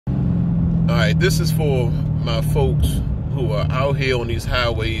right, this is for my folks who are out here on these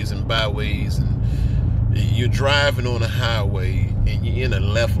highways and byways, and you're driving on a highway and you're in a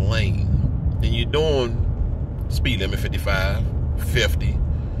left lane and you're doing speed limit 55, 50,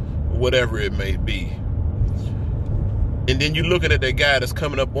 whatever it may be. And then you're looking at that guy that's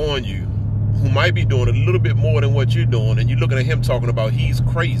coming up on you who might be doing a little bit more than what you're doing, and you're looking at him talking about he's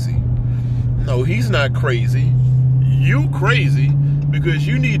crazy. No, he's not crazy. You crazy because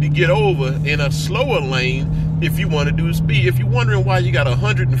you need to get over in a slower lane if you want to do speed. If you're wondering why you got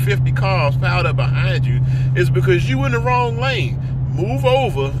 150 cars piled up behind you, it's because you in the wrong lane. Move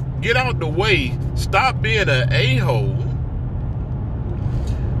over, get out the way, stop being an a-hole,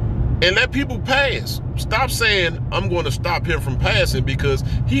 and let people pass. Stop saying, I'm going to stop him from passing because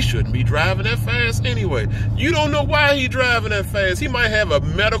he shouldn't be driving that fast anyway. You don't know why he's driving that fast. He might have a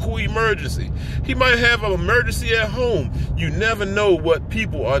medical emergency. He might have an emergency at home. You never know what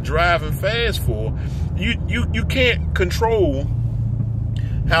people are driving fast for. You can't control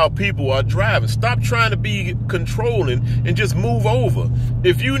how people are driving. Stop trying to be controlling and just move over.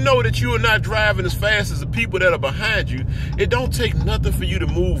 If you know that you are not driving as fast as the people that are behind you, it don't take nothing for you to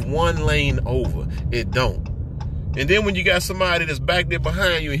move one lane over. It don't. And then when you got somebody that's back there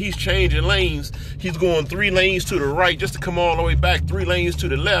behind you and he's changing lanes, he's going 3 lanes to the right just to come all the way back 3 lanes to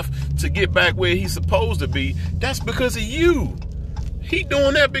the left to get back where he's supposed to be, that's because of you. He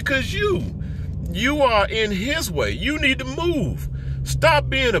doing that because you are in his way. You need to move. Stop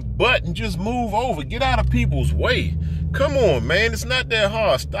being a butt and just move over. Get out of people's way. Come on, man. It's not that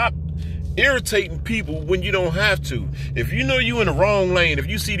hard. Stop irritating people when you don't have to. If you know you're in the wrong lane, if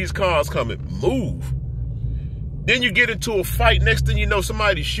you see these cars coming, move. Then you get into a fight. Next thing you know,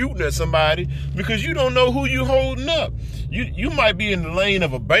 somebody's shooting at somebody because you don't know who you holding up. You might be in the lane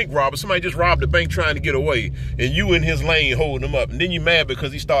of a bank robber. Somebody just robbed the bank trying to get away, and you in his lane holding him up. And then you mad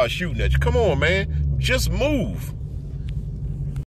because he started shooting at you. Come on, man. Just move.